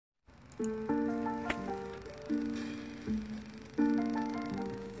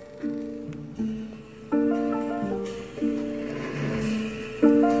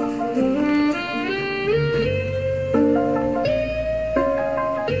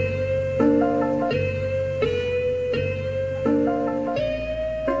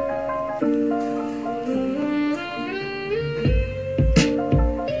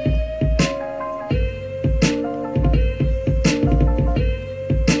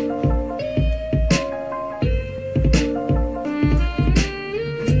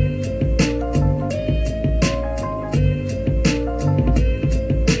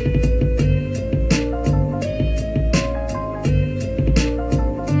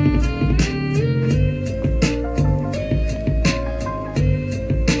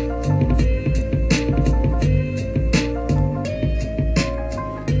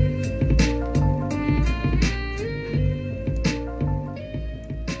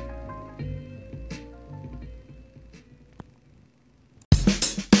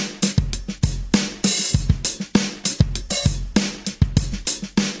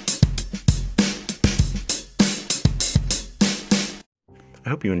I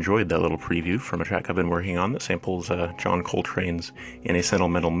hope you enjoyed that little preview from a track I've been working on that samples John Coltrane's In a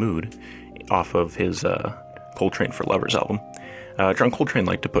Sentimental Mood off of his Coltrane for Lovers album. John Coltrane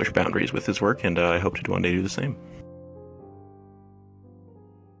liked to push boundaries with his work, and I hope to one day do the same.